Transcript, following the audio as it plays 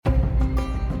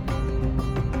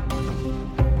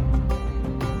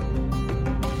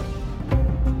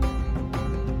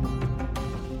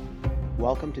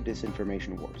Welcome to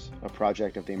Disinformation Wars, a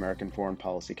project of the American Foreign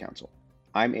Policy Council.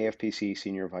 I'm AFPC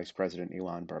Senior Vice President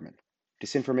Ilan Berman.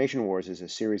 Disinformation Wars is a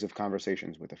series of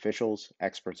conversations with officials,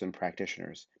 experts, and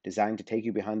practitioners designed to take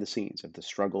you behind the scenes of the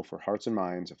struggle for hearts and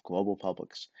minds of global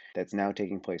publics that's now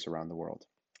taking place around the world.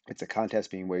 It's a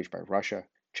contest being waged by Russia,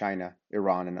 China,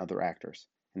 Iran, and other actors,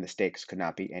 and the stakes could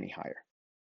not be any higher.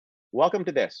 Welcome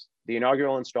to this, the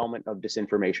inaugural installment of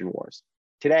Disinformation Wars.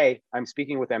 Today, I'm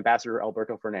speaking with Ambassador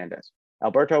Alberto Fernandez.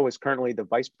 Alberto is currently the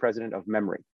Vice President of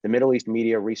MEMRI, the Middle East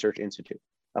Media Research Institute,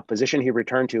 a position he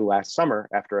returned to last summer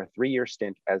after a 3-year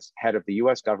stint as head of the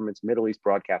US government's Middle East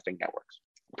broadcasting networks.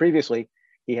 Previously,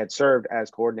 he had served as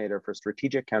coordinator for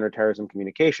strategic counterterrorism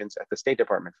communications at the State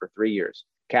Department for 3 years,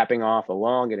 capping off a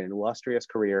long and illustrious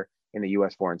career in the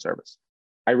US Foreign Service.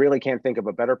 I really can't think of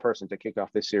a better person to kick off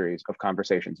this series of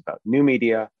conversations about new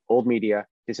media, old media,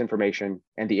 disinformation,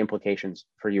 and the implications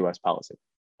for US policy.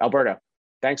 Alberto,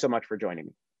 thanks so much for joining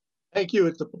me. Thank you.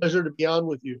 It's a pleasure to be on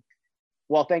with you.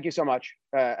 Well, thank you so much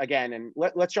again. And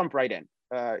let's jump right in.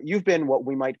 You've been what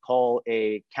we might call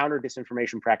a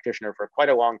counter-disinformation practitioner for quite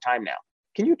a long time now.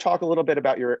 Can you talk a little bit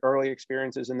about your early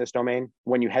experiences in this domain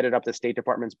when you headed up the State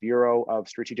Department's Bureau of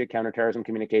Strategic Counterterrorism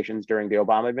Communications during the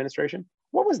Obama administration?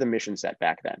 What was the mission set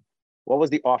back then? What was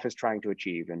the office trying to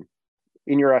achieve? And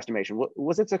in your estimation,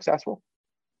 was it successful?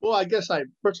 Well, I guess I've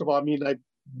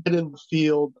been in the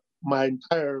field my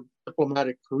entire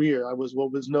diplomatic career. I was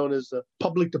what was known as a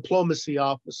public diplomacy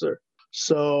officer.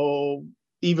 So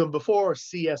even before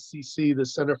CSCC, the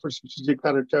Center for Strategic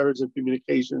Counterterrorism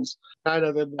Communications, kind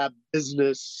of in that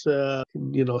business,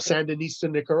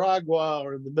 Sandinista Nicaragua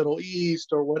or in the Middle East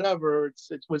or whatever, it's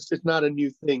not a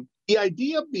new thing. The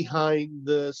idea behind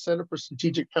the Center for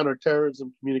Strategic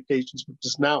Counterterrorism Communications, which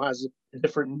just now has a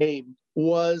different name,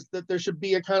 was that there should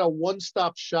be a kind of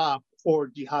one-stop shop for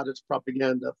jihadist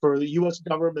propaganda, for the U.S.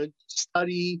 government to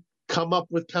study, come up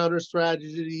with counter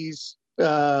strategies,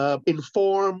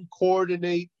 inform,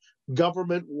 coordinate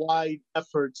government-wide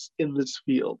efforts in this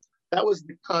field. That was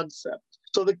the concept.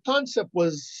 So the concept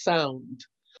was sound.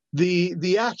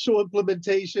 The actual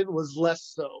implementation was less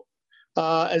so.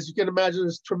 As you can imagine,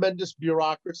 there's tremendous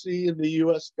bureaucracy in the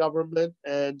U.S. government,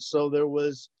 and so there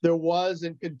was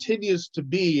and continues to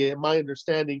be, in my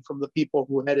understanding from the people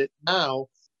who head it now,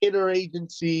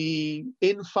 interagency,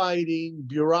 infighting,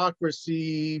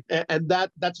 bureaucracy, and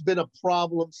that's been a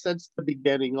problem since the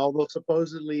beginning, although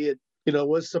supposedly it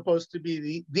was supposed to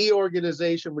be the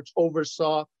organization which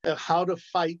oversaw how to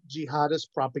fight jihadist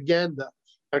propaganda.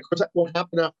 And of course, what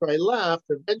happened after I left,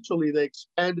 eventually they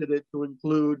expanded it to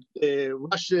include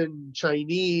Russian,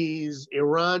 Chinese,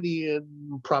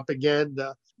 Iranian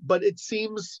propaganda. But it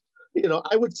seems,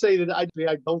 I would say that I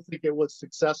don't think it was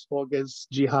successful against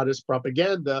jihadist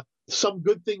propaganda. Some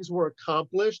good things were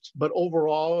accomplished, but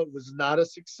overall it was not a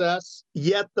success.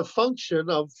 Yet the function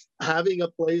of having a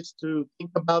place to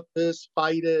think about this,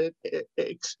 fight it,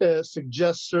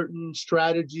 suggest certain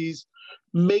strategies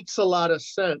makes a lot of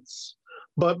sense.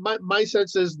 But my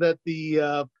sense is that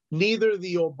neither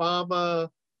the Obama,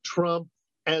 Trump,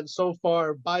 and so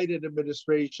far Biden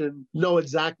administration know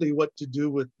exactly what to do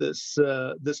with this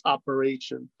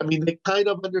operation. I mean, they kind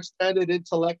of understand it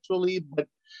intellectually, but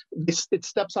it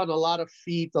steps on a lot of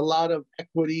feet, a lot of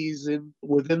equities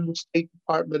within the State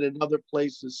Department and other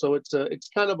places. So it's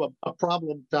kind of a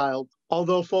problem child,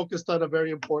 although focused on a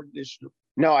very important issue.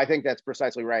 No, I think that's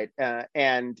precisely right.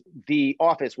 And the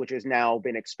office, which has now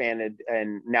been expanded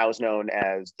and now is known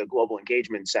as the Global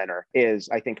Engagement Center, is,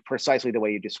 I think, precisely the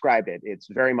way you described it. It's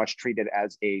very much treated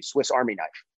as a Swiss Army knife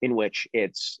in which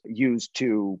it's used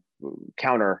to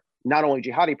counter not only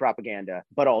jihadi propaganda,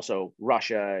 but also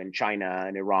Russia and China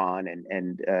and Iran.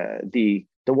 And the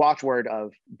watchword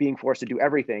of being forced to do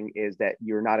everything is that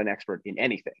you're not an expert in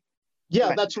anything.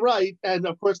 Yeah, that's right. And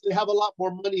of course, they have a lot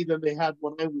more money than they had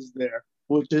when I was there,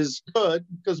 which is good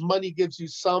because money gives you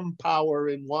some power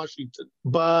in Washington.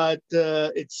 But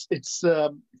it's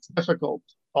difficult,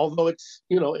 although it's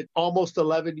almost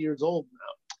 11 years old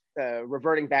now.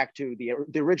 Reverting back to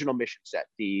the original mission set,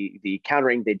 the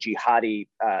countering the jihadi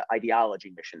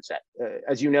ideology mission set.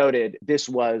 As you noted, this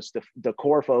was the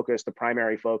core focus, the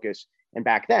primary focus. And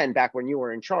back when you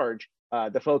were in charge,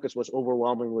 the focus was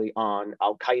overwhelmingly on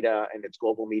Al-Qaeda and its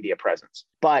global media presence.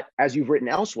 But as you've written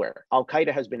elsewhere,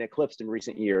 Al-Qaeda has been eclipsed in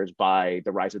recent years by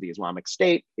the rise of the Islamic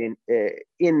State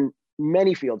in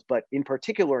many fields, but in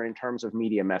particular in terms of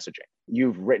media messaging.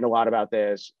 You've written a lot about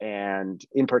this, and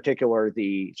in particular,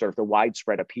 the sort of the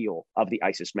widespread appeal of the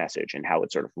ISIS message and how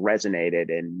it sort of resonated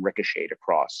and ricocheted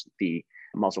across the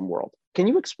Muslim world. Can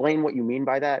you explain what you mean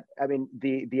by that? I mean,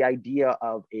 the idea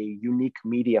of a unique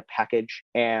media package,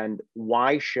 and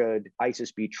why should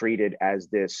ISIS be treated as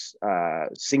this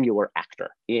singular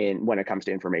actor when it comes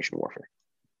to information warfare?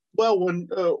 Well, when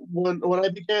I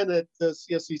began at the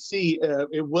CSCC,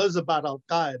 it was about Al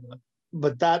Qaeda,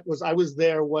 but I was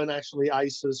there when actually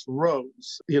ISIS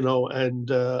rose,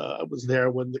 and I was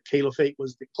there when the caliphate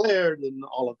was declared and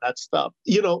all of that stuff.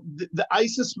 The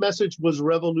ISIS message was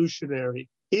revolutionary,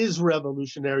 is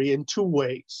revolutionary in two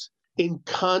ways: in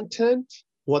content,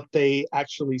 what they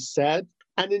actually said,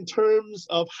 and in terms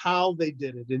of how they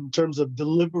did it, in terms of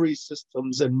delivery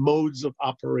systems and modes of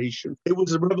operation. It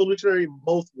was revolutionary in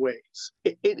both ways.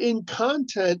 In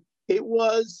content,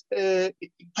 it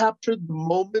captured the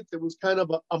moment. It was kind of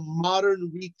a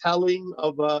modern retelling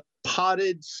of a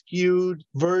potted, skewed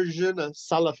version, a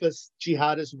Salafist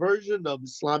jihadist version of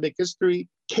Islamic history.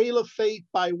 Caliphate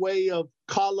by way of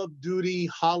Call of Duty,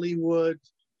 Hollywood,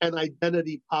 and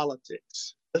identity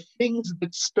politics. The things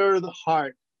that stir the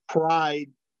heart: pride,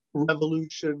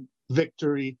 revolution,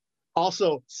 victory.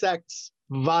 Also, sex,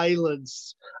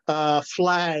 violence,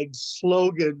 flags,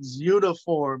 slogans,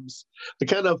 uniforms, the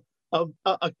kind of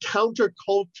a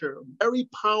counterculture, very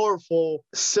powerful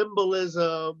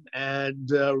symbolism and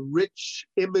rich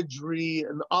imagery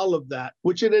and all of that,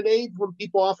 which in an age when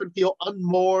people often feel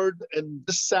unmoored and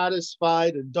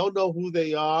dissatisfied and don't know who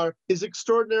they are, is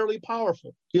extraordinarily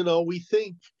powerful. We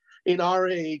think in our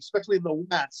age, especially in the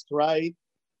West, right?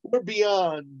 We're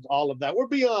beyond all of that. We're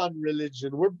beyond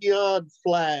religion. We're beyond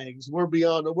flags. We're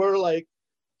like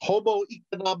homo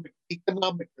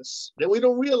economicus. And we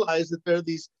don't realize that there are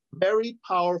these very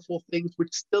powerful things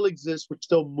which still exist, which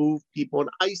still move people. And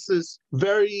ISIS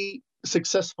very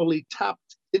successfully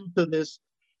tapped into this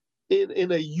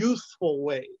in a youthful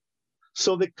way.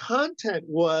 So the content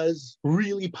was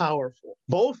really powerful,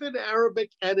 both in Arabic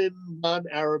and in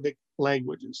non-Arabic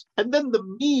languages. And then the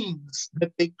means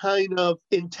that they kind of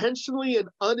intentionally and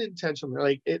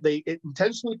unintentionally, they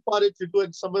intentionally plotted to do it,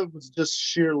 and some of it was just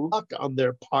sheer luck on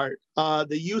their part. The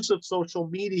use of social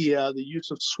media, the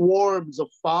use of swarms of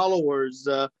followers,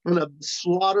 and a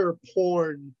slaughter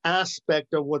porn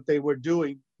aspect of what they were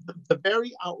doing. The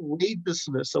very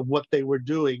outrageousness of what they were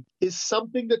doing is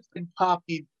something that's been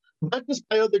copied not just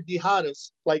by other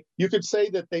jihadists. Like, you could say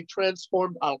that they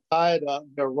transformed Al-Qaeda,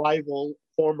 their rival,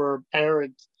 former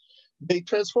parent. They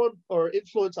transformed or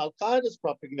influenced Al-Qaeda's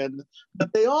propaganda,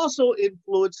 but they also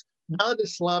influenced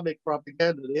non-Islamic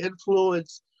propaganda. They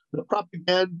influenced the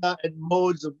propaganda and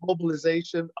modes of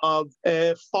mobilization of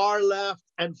far left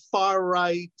and far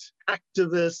right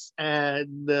activists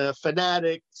and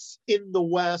fanatics in the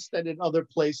West and in other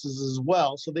places as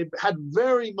well. So they had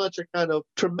very much a kind of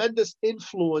tremendous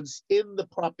influence in the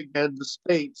propaganda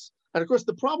space. And of course,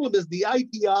 the problem is the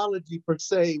ideology per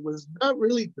se was not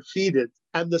really defeated.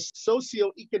 And the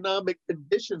socioeconomic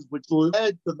conditions which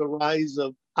led to the rise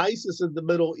of ISIS in the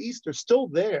Middle East are still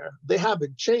there. They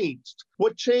haven't changed.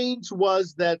 What changed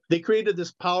was that they created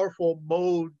this powerful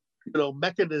mode,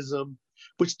 mechanism,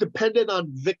 which depended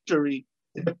on victory.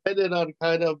 It depended on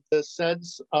kind of the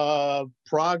sense of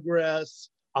progress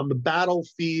on the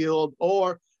battlefield,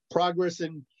 or progress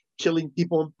in killing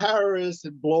people in Paris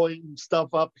and blowing stuff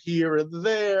up here and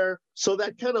there. So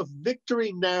that kind of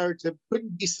victory narrative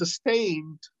couldn't be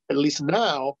sustained, at least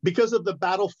now, because of the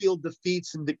battlefield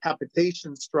defeats and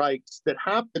decapitation strikes that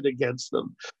happened against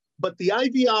them. But the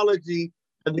ideology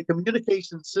and the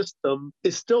communication system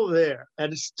is still there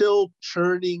and is still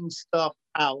churning stuff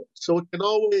out. So it can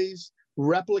always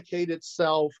replicate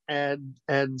itself and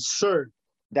surge.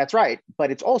 That's right.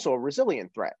 But it's also a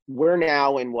resilient threat. We're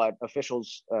now in what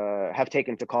officials have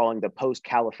taken to calling the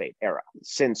post-caliphate era.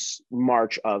 Since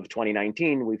March of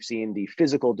 2019, we've seen the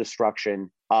physical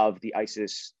destruction of the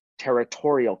ISIS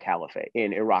territorial caliphate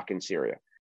in Iraq and Syria.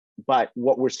 But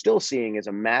what we're still seeing is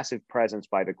a massive presence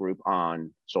by the group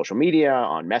on social media,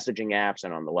 on messaging apps,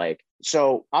 and on the like.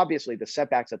 So obviously the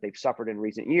setbacks that they've suffered in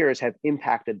recent years have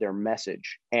impacted their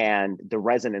message and the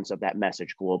resonance of that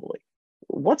message globally.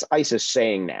 What's ISIS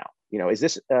saying now? Is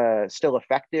this still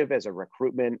effective as a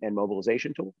recruitment and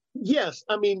mobilization tool? Yes.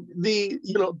 I mean, the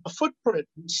footprint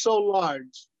is so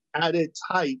large at its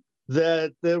height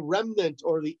that the remnant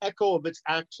or the echo of its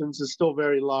actions is still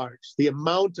very large. The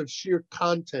amount of sheer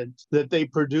content that they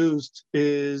produced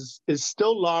is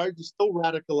still large, is still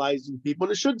radicalizing people.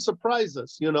 And it shouldn't surprise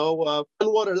us. Anwar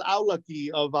al-Awlaki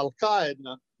of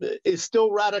Al-Qaeda is still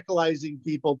radicalizing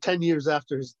people 10 years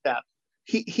after his death.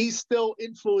 He's still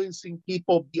influencing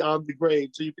people beyond the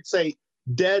grave. So you could say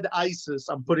dead ISIS,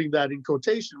 I'm putting that in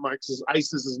quotation marks, as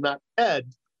ISIS is not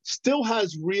dead, still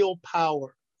has real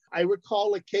power. I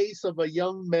recall a case of a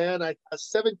young man, a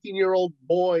 17-year-old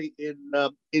boy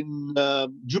in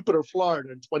Jupiter,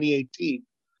 Florida in 2018,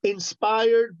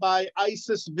 inspired by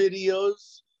ISIS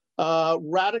videos,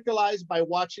 radicalized by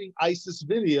watching ISIS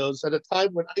videos at a time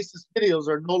when ISIS videos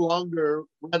are no longer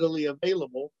readily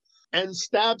available, and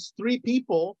stabs 3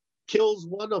 people, kills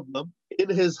one of them in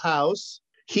his house.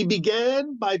 He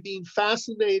began by being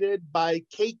fascinated by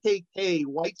KKK,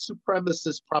 white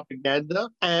supremacist propaganda,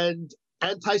 and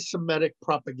anti-Semitic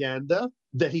propaganda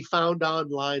that he found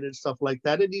online and stuff like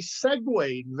that. And he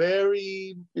segued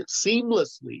very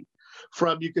seamlessly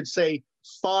from, you could say,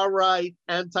 far-right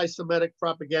anti-Semitic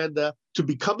propaganda to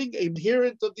becoming an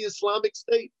adherent of the Islamic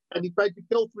State. And he tried to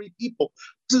kill 3 people.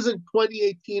 This is in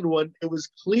 2018 when it was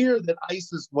clear that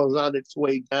ISIS was on its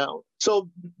way down. So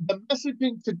the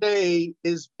messaging today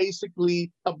is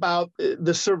basically about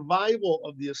the survival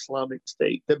of the Islamic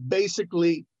State, that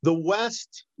basically the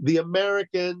West, the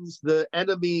Americans, the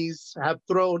enemies have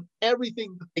thrown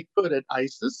everything that they could at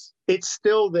ISIS. It's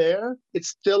still there. It's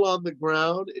still on the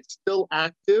ground. It's still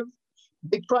active.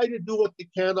 They try to do what they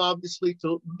can, obviously,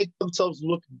 to make themselves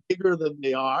look bigger than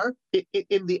they are.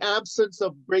 In the absence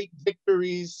of great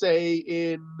victories, say,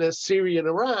 in Syria and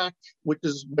Iraq, which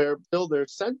is where still their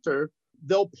center,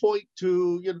 they'll point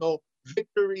to,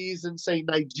 victories in, say,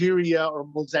 Nigeria or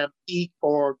Mozambique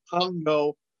or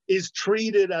Congo is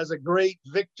treated as a great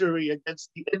victory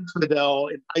against the infidel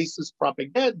in ISIS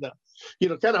propaganda.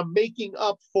 Kind of making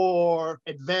up for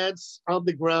advance on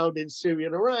the ground in Syria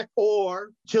and Iraq or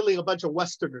killing a bunch of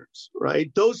Westerners, right?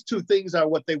 Those 2 things are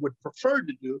what they would prefer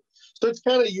to do. So it's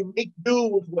kind of you make do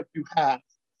with what you have.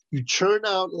 You churn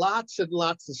out lots and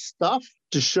lots of stuff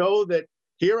to show that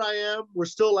here I am, we're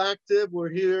still active,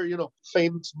 we're here,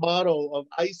 famous motto of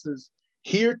ISIS,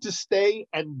 here to stay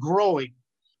and growing.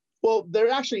 Well,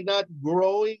 they're actually not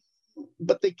growing,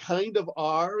 but they kind of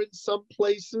are in some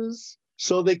places.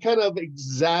 So they kind of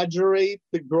exaggerate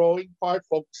the growing part,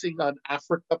 focusing on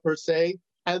Africa per se.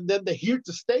 And then the here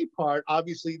to stay part,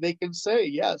 obviously they can say,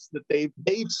 yes, that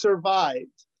they've survived.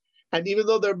 And even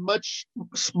though they're much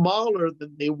smaller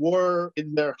than they were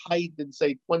in their height in,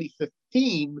 say,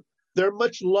 2015, they're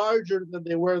much larger than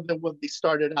they were than when they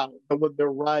started out, than when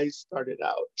their rise started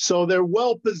out. So they're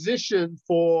well positioned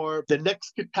for the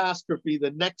next catastrophe,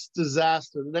 the next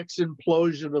disaster, the next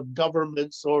implosion of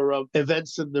governments or of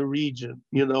events in the region,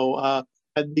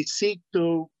 and they seek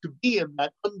to be in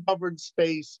that ungoverned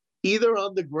space, either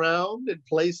on the ground in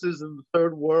places in the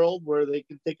third world where they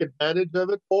can take advantage of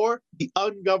it, or the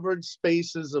ungoverned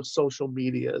spaces of social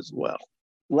media as well.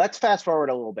 Let's fast forward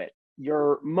a little bit.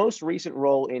 Your most recent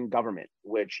role in government,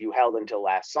 which you held until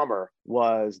last summer,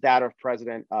 was that of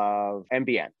president of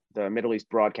MBN, the Middle East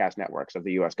Broadcast Networks of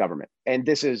the U.S. government. And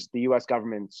this is the U.S.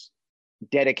 government's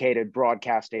dedicated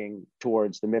broadcasting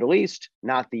towards the Middle East,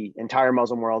 not the entire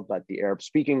Muslim world, but the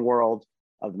Arab-speaking world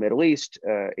of the Middle East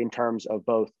in terms of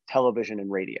both television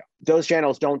and radio. Those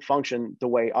channels don't function the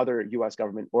way other US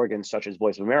government organs such as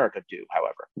Voice of America do,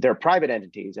 however. They're private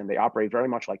entities and they operate very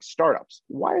much like startups.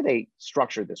 Why are they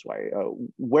structured this way?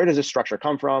 Where does this structure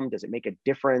come from? Does it make a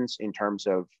difference in terms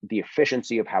of the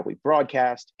efficiency of how we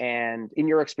broadcast? And in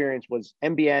your experience, was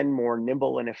MBN more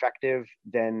nimble and effective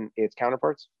than its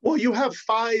counterparts? Well, you have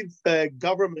 5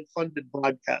 government-funded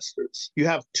broadcasters. You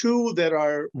have 2 that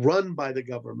are run by the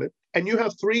government, and you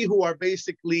have 3 who are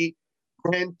basically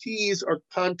grantees or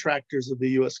contractors of the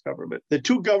U.S. government. The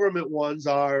 2 government ones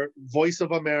are Voice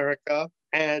of America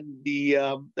and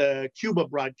the Cuba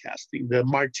Broadcasting, the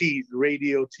Marti,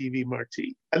 Radio TV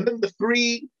Marti. And then the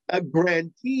 3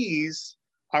 grantees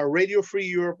are Radio Free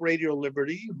Europe, Radio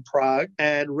Liberty in Prague,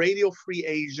 and Radio Free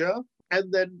Asia, and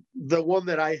then the one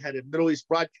that I had in Middle East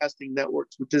Broadcasting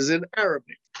Networks, which is in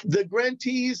Arabic. The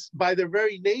grantees, by their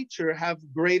very nature, have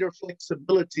greater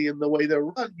flexibility in the way they're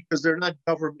run because they're not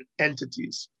government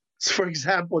entities. So for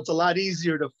example, it's a lot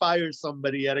easier to fire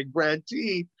somebody at a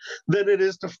grantee than it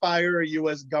is to fire a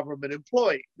U.S. government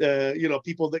employee.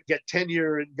 People that get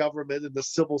tenure in government in the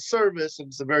civil service, and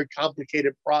it's a very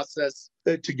complicated process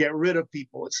to get rid of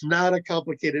people. It's not a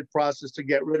complicated process to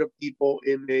get rid of people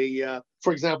in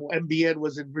for example, MBN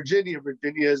was in Virginia.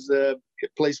 Virginia is a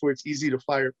place where it's easy to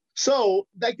fire. So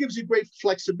that gives you great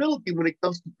flexibility when it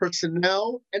comes to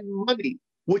personnel and money,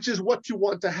 which is what you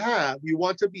want to have. You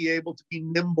want to be able to be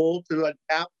nimble, to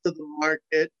adapt to the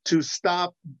market, to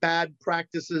stop bad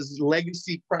practices,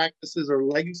 legacy practices or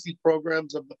legacy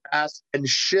programs of the past, and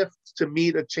shift to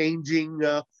meet a changing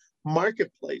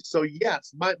marketplace. So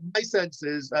yes, my sense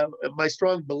is, my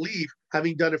strong belief,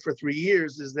 having done it for 3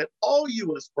 years, is that all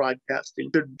U.S.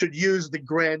 broadcasting should use the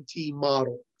grantee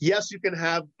model. Yes, you can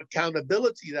have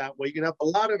accountability that way. You can have a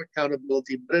lot of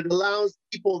accountability, but it allows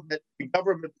people that the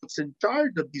government puts in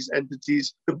charge of these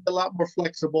entities to be a lot more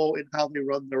flexible in how they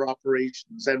run their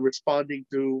operations and responding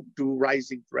to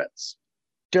rising threats.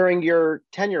 During your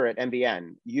tenure at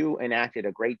NBN, you enacted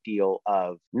a great deal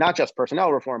of not just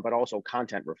personnel reform, but also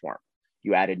content reform.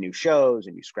 You added new shows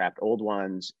and you scrapped old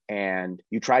ones, and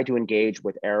you tried to engage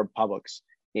with Arab publics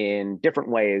in different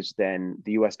ways than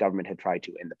the US government had tried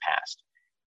to in the past.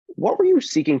 What were you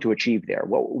seeking to achieve there?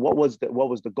 What was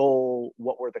the goal?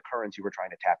 What were the currents you were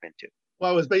trying to tap into?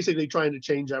 Well, I was basically trying to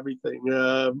change everything.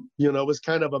 It was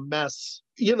kind of a mess.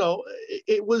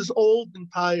 It was old and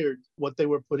tired what they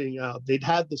were putting out. They'd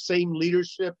had the same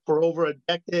leadership for over a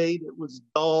decade. It was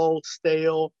dull,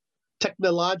 stale.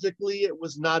 Technologically, it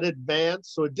was not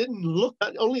advanced. So it didn't look,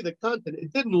 not only the content,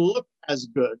 it didn't look as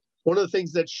good. One of the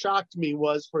things that shocked me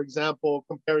was, for example,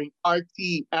 comparing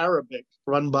RT Arabic,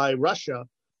 run by Russia,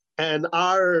 and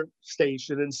our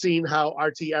station, and seeing how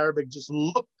RT Arabic just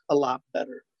looked a lot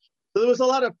better. So there was a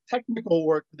lot of technical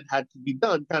work that had to be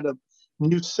done, kind of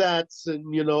new sets and,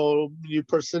 new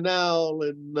personnel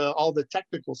and all the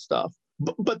technical stuff.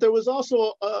 But there was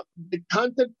also the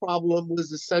content problem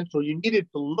was essential. You needed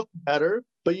to look better,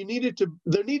 but there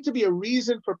needed to be a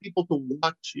reason for people to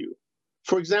watch you.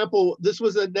 For example, this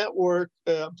was a network,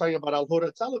 I'm talking about Al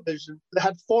Hura Television, that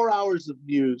had 4 hours of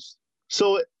news.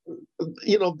 So,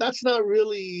 that's not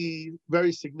really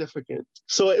very significant.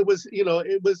 So it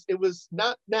was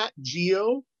not Nat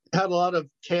Geo. It had a lot of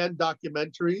canned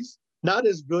documentaries, not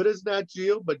as good as Nat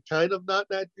Geo, but kind of not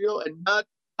Nat Geo, and not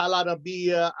Al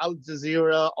Arabiya, Al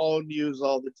Jazeera, all news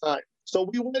all the time. So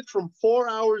we went from 4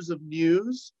 hours of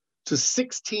news to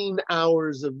 16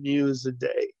 hours of news a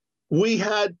day. We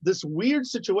had this weird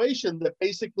situation that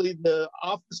basically the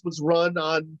office was run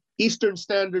on Eastern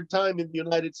Standard Time in the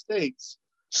United States.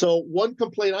 So one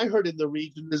complaint I heard in the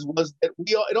region was that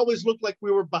it always looked like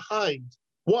we were behind.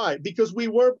 Why? Because we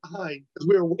were behind, because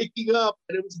we were waking up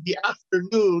and it was the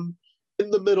afternoon in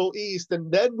the Middle East,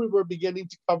 and then we were beginning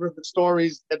to cover the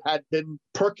stories that had been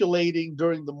percolating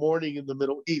during the morning in the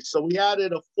Middle East. So we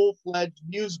added a full-fledged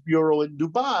news bureau in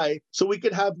Dubai so we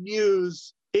could have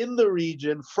news in the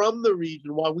region, from the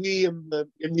region, while we in the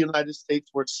United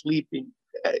States were sleeping.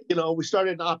 We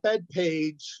started an op-ed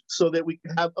page so that we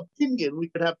could have opinion. We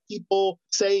could have people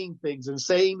saying things and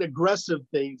saying aggressive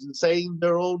things and saying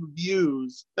their own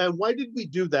views. And why did we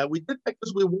do that? We did that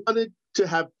because we wanted to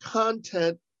have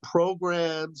content,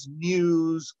 programs,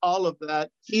 news, all of that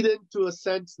feed into a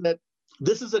sense that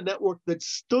this is a network that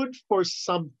stood for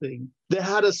something, that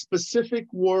had a specific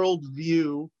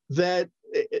worldview, that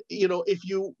if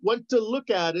you want to look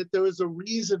at it, there is a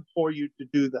reason for you to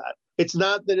do that. It's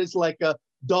not that it's like a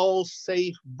dull,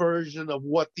 safe version of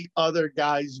what the other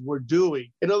guys were doing.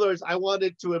 In other words, I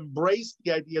wanted to embrace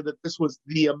the idea that this was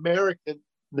the American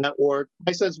network.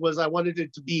 My sense was I wanted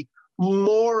it to be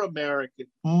more American,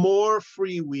 more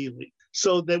freewheeling,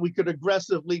 so that we could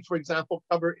aggressively, for example,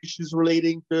 cover issues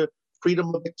relating to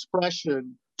freedom of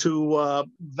expression, to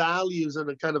values and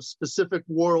a kind of specific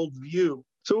worldview.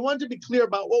 So we wanted to be clear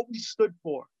about what we stood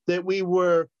for, that we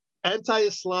were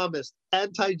anti-Islamist,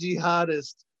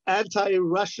 anti-jihadist,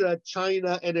 anti-Russia,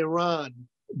 China, and Iran,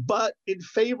 but in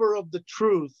favor of the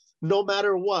truth, no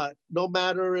matter what, no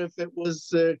matter if it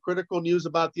was critical news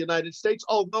about the United States,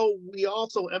 although we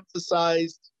also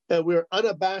emphasized that we're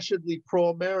unabashedly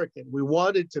pro-American. We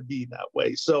wanted to be that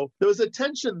way. So there was a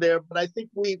tension there, but I think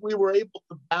we were able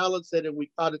to balance it and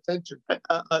we caught attention,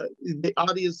 the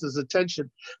audience's attention.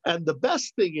 And the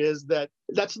best thing is that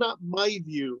that's not my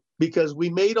view, because we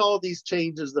made all these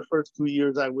changes the first 2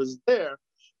 years I was there.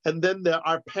 And then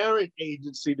our parent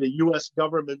agency, the U.S.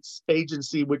 government's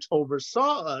agency, which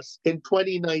oversaw us in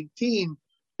 2019,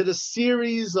 did a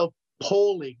series of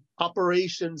polling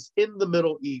operations in the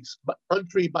Middle East, but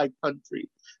country by country.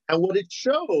 And what it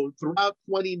showed throughout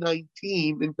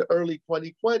 2019 into early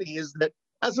 2020 is that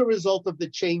as a result of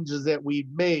the changes that we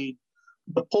made,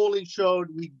 the polling showed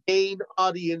we gained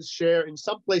audience share, in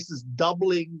some places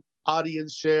doubling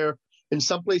audience share, in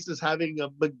some places having a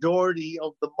majority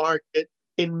of the market.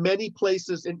 In many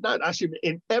places, in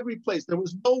every place, there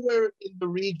was nowhere in the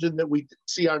region that we didn't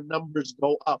see our numbers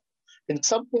go up. In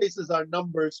some places, our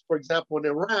numbers, for example, in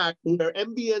Iraq, where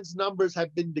NBN's numbers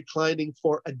had been declining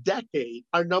for a decade,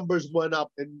 our numbers went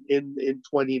up in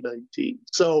 2019.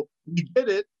 So we did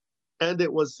it, and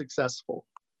it was successful.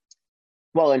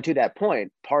 Well, and to that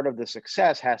point, part of the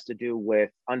success has to do with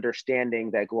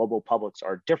understanding that global publics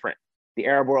are different The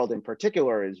Arab world in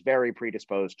particular is very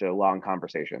predisposed to long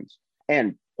conversations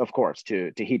and, of course,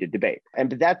 to heated debate.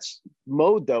 And that's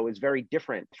mode, though, is very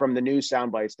different from the news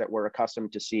sound bites that we're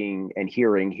accustomed to seeing and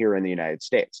hearing here in the United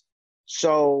States.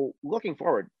 So looking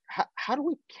forward, how do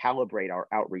we calibrate our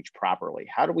outreach properly?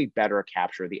 How do we better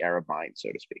capture the Arab mind, so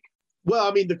to speak? Well,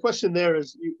 I mean, the question there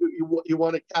is you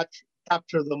want to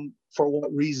capture them for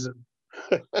what reason?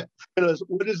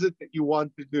 What is it that you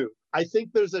want to do? I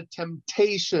think there's a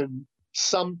temptation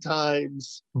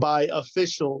sometimes by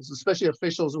officials, especially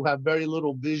officials who have very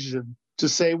little vision, to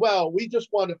say, well, we just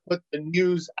want to put the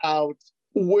news out.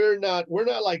 We're not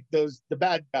like the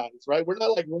bad guys, right? We're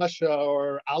not like Russia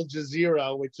or Al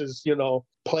Jazeera, which is,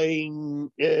 playing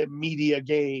media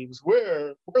games.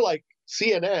 We're like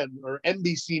CNN or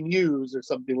NBC News or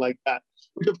something like that,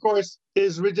 which of course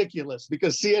is ridiculous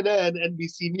because CNN,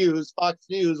 NBC News, Fox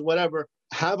News, whatever,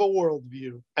 have a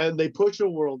worldview and they push a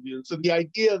worldview. So the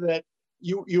idea that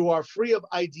you are free of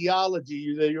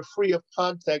ideology, that you're free of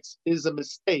context is a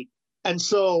mistake. And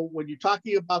so when you're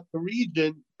talking about the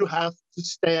region, you have to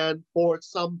stand for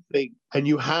something and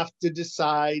you have to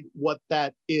decide what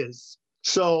that is.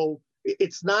 So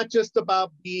it's not just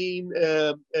about being,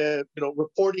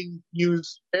 reporting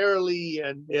news fairly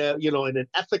and, in an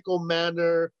ethical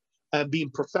manner and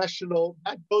being professional.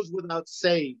 That goes without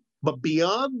saying. But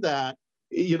beyond that,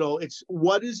 it's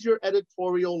what is your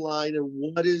editorial line and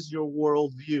what is your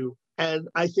worldview? And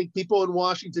I think people in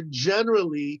Washington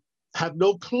generally have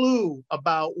no clue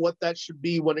about what that should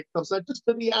be when it comes not just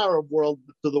to the Arab world,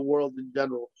 but to the world in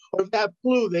general. Or if they have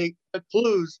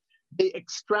clues, they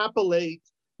extrapolate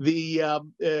the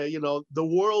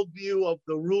worldview of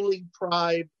the ruling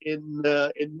tribe in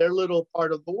their little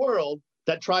part of the world,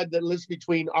 that tribe that lives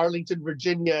between Arlington,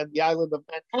 Virginia, and the island of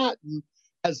Manhattan,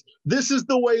 as this is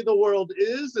the way the world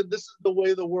is, and this is the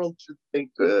way the world should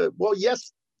think. Well,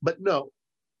 yes, but no.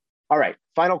 All right,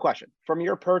 final question. From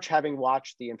your perch, having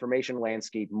watched the information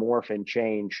landscape morph and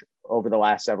change over the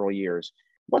last several years,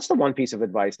 what's the one piece of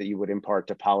advice that you would impart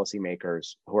to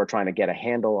policymakers who are trying to get a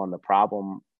handle on the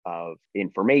problem of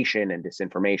information and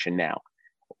disinformation now?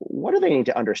 What do they need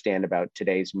to understand about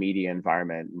today's media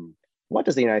environment, and what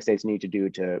does the United States need to do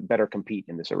to better compete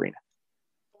in this arena?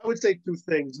 I would say two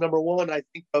things. Number one, I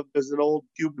think of there's an old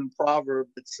Cuban proverb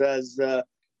that says,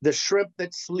 the shrimp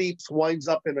that sleeps winds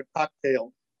up in a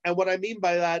cocktail. And what I mean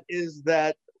by that is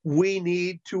that we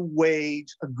need to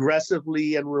wage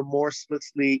aggressively and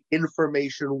remorselessly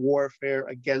information warfare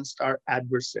against our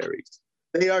adversaries.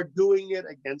 They are doing it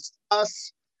against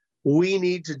us. We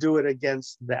need to do it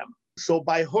against them. So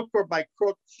by hook or by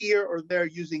crook, here or there,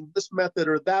 using this method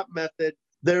or that method,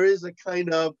 there is a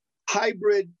kind of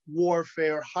hybrid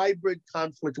warfare, hybrid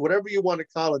conflict, whatever you want to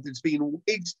call it, that's being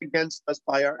waged against us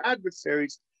by our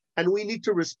adversaries. And we need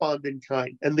to respond in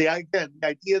kind. And the idea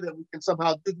that we can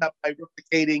somehow do that by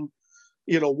replicating,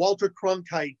 Walter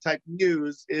Cronkite type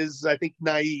news is, I think,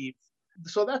 naive.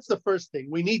 So that's the first thing.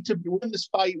 We need to win this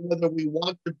fight whether we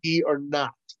want to be or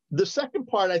not. The second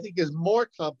part, I think, is more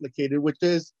complicated, which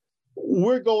is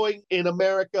we're going in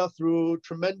America through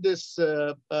tremendous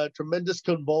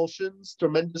convulsions,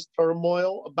 tremendous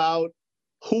turmoil about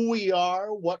who we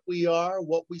are, what we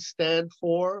stand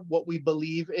for, what we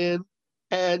believe in.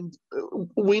 And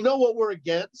we know what we're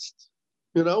against,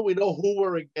 we know who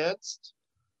we're against,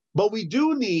 but we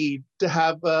do need to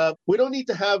have, we don't need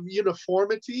to have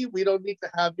uniformity. We don't need to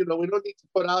have, we don't need to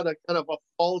put out a kind of a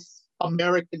false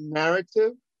American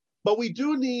narrative, but we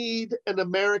do need an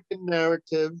American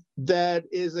narrative that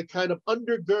is a kind of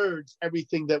undergirds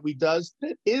everything that we does,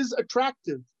 that is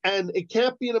attractive. And it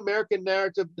can't be an American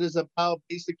narrative that is about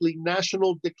basically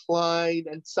national decline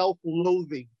and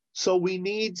self-loathing. So we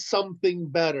need something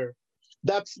better.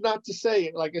 That's not to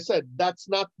say, like I said, that's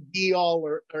not the be all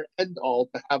or end all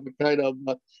to have a kind of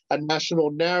a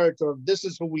national narrative. This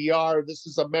is who we are. This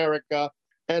is America.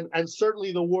 And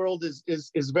certainly the world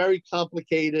is very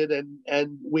complicated,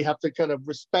 and we have to kind of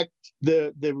respect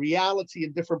the reality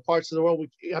in different parts of the world.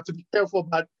 We have to be careful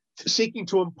about seeking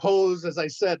to impose, as I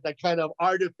said, that kind of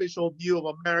artificial view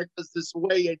of America's this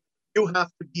way and you have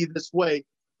to be this way.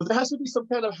 But there has to be some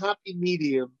kind of happy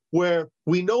medium where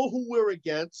we know who we're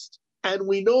against and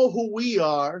we know who we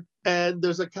are. And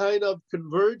there's a kind of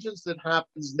convergence that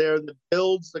happens there that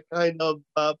builds the kind of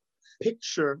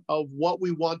picture of what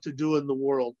we want to do in the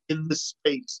world, in this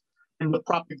space, in the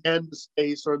propaganda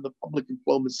space or in the public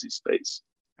diplomacy space.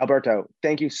 Alberto,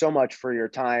 thank you so much for your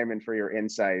time and for your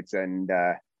insights. And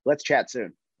let's chat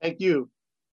soon. Thank you.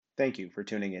 Thank you for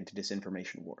tuning in to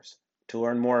Disinformation Wars. To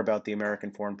learn more about the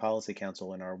American Foreign Policy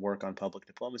Council and our work on public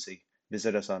diplomacy,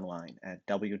 visit us online at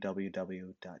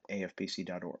www.afpc.org.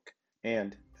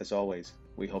 And, as always,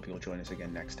 we hope you'll join us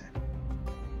again next time.